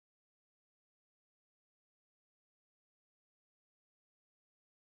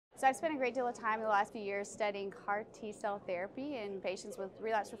So I've spent a great deal of time in the last few years studying CAR T-cell therapy in patients with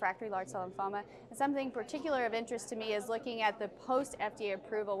relapsed refractory large cell lymphoma. And something particular of interest to me is looking at the post-FDA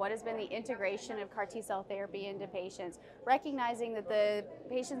approval, what has been the integration of CAR T-cell therapy into patients, recognizing that the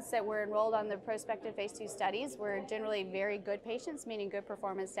patients that were enrolled on the prospective phase 2 studies were generally very good patients, meaning good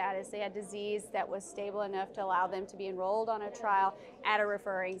performance status. They had disease that was stable enough to allow them to be enrolled on a trial at a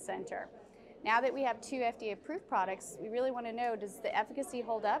referring center. Now that we have 2 FDA-approved products, we really want to know, does the efficacy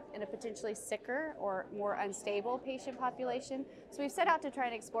hold up in a potentially sicker or more unstable patient population? So we've set out to try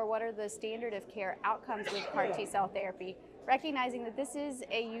and explore what are the standard of care outcomes with CAR T-cell therapy, recognizing that this is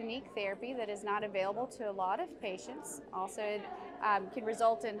a unique therapy that is not available to a lot of patients. Also, it can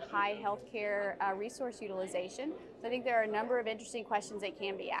result in high healthcare resource utilization. So I think there are a number of interesting questions that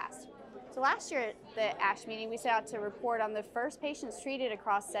can be asked. So last year at the ASH meeting, we set out to report on the first patients treated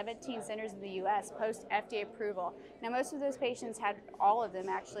across 17 centers in the U.S. post-FDA approval. Now, most of those patients all of them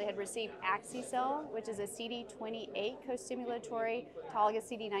actually had received axi-cell, which is a CD28 co-stimulatory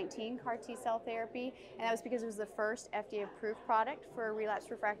autologous CD19 CAR T-cell therapy, and that was because it was the first FDA-approved product for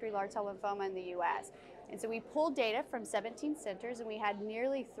relapsed refractory large cell lymphoma in the U.S. And so we pulled data from 17 centers, and we had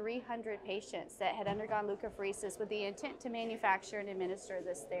nearly 300 patients that had undergone leukapheresis with the intent to manufacture and administer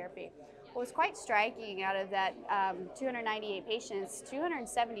this therapy. What was quite striking, out of that 298 patients,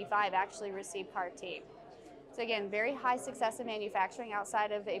 275 actually received CAR T. So again, very high success in manufacturing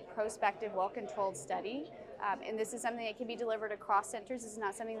outside of a prospective, well-controlled study. And this is something that can be delivered across centers. This is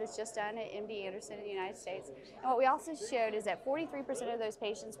not something that's just done at MD Anderson in the United States. And what we also showed is that 43% of those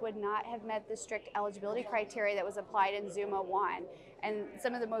patients would not have met the strict eligibility criteria that was applied in ZUMA-1. And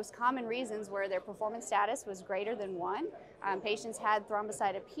some of the most common reasons were their performance status was greater than 1. Patients had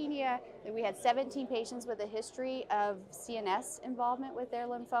thrombocytopenia. We had 17 patients with a history of CNS involvement with their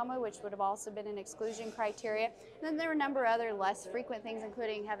lymphoma, which would have also been an exclusion criteria. And then there were a number of other less frequent things,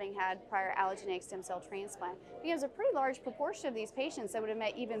 including having had prior allogeneic stem cell transplant. Because a pretty large proportion of these patients that would have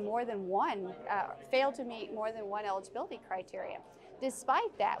met even more than one, failed to meet more than 1 eligibility criteria.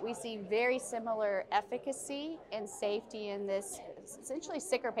 Despite that, we see very similar efficacy and safety in this essentially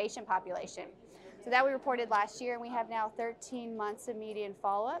sicker patient population. So that we reported last year, and we have now 13 months of median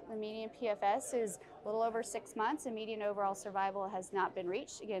follow-up. The median PFS is a little over 6 months, and median overall survival has not been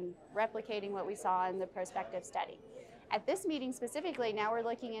reached, again, replicating what we saw in the prospective study. At this meeting specifically, now we're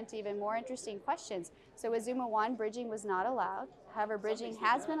looking into even more interesting questions. So with ZUMA-1, bridging was not allowed. However, bridging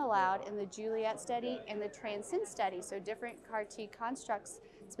has been allowed in the Juliet study and the Transcend study, so different CAR T constructs,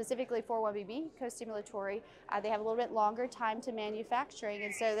 specifically 4-1BB co-stimulatory. They have a little bit longer time to manufacturing,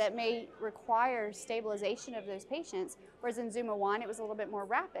 and so that may require stabilization of those patients, whereas in ZUMA-1, it was a little bit more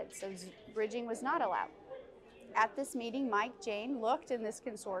rapid, so bridging was not allowed. At this meeting, Mike Jane looked in this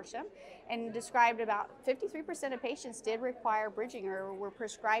consortium and described about 53% of patients did require bridging or were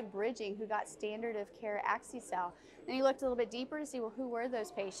prescribed bridging who got standard of care axi-cell. Then he looked a little bit deeper to see, well, who were those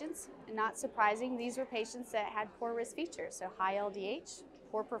patients? And not surprising, these were patients that had poor risk features, so high LDH,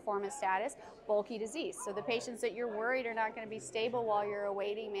 poor performance status, bulky disease. So the patients that you're worried are not going to be stable while you're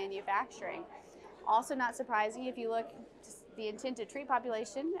awaiting manufacturing. Also not surprising, if you look at the intent to treat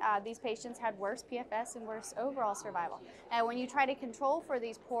population, these patients had worse PFS and worse overall survival. And when you try to control for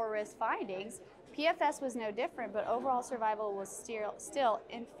these poor risk findings, PFS was no different, but overall survival was still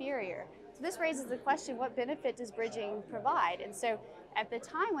inferior. So this raises the question, what benefit does bridging provide? And so at the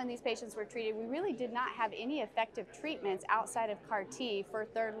time when these patients were treated, we really did not have any effective treatments outside of CAR T for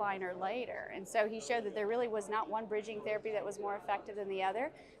 3rd line or later. And so he showed that there really was not one bridging therapy that was more effective than the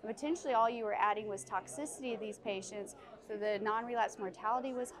other. And potentially all you were adding was toxicity of these patients, so the non-relapse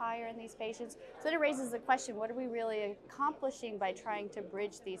mortality was higher in these patients. So it raises the question, what are we really accomplishing by trying to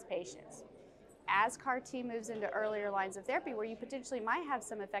bridge these patients? As CAR T moves into earlier lines of therapy where you potentially might have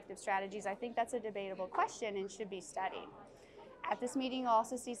some effective strategies, I think that's a debatable question and should be studied. At this meeting, you'll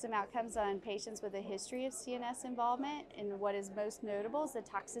also see some outcomes on patients with a history of CNS involvement, and what is most notable is the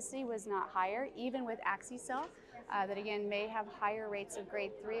toxicity was not higher, even with axi-cell, that again may have higher rates of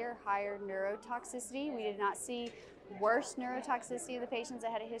grade 3 or higher neurotoxicity. We did not see worse neurotoxicity of the patients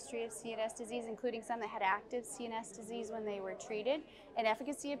that had a history of CNS disease, including some that had active CNS disease when they were treated, and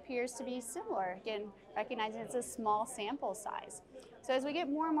efficacy appears to be similar, again, recognizing it's a small sample size. So as we get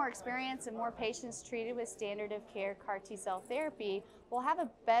more and more experience and more patients treated with standard of care CAR T-cell therapy, we'll have a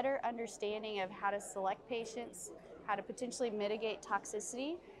better understanding of how to select patients, how to potentially mitigate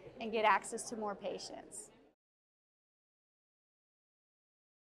toxicity, and get access to more patients.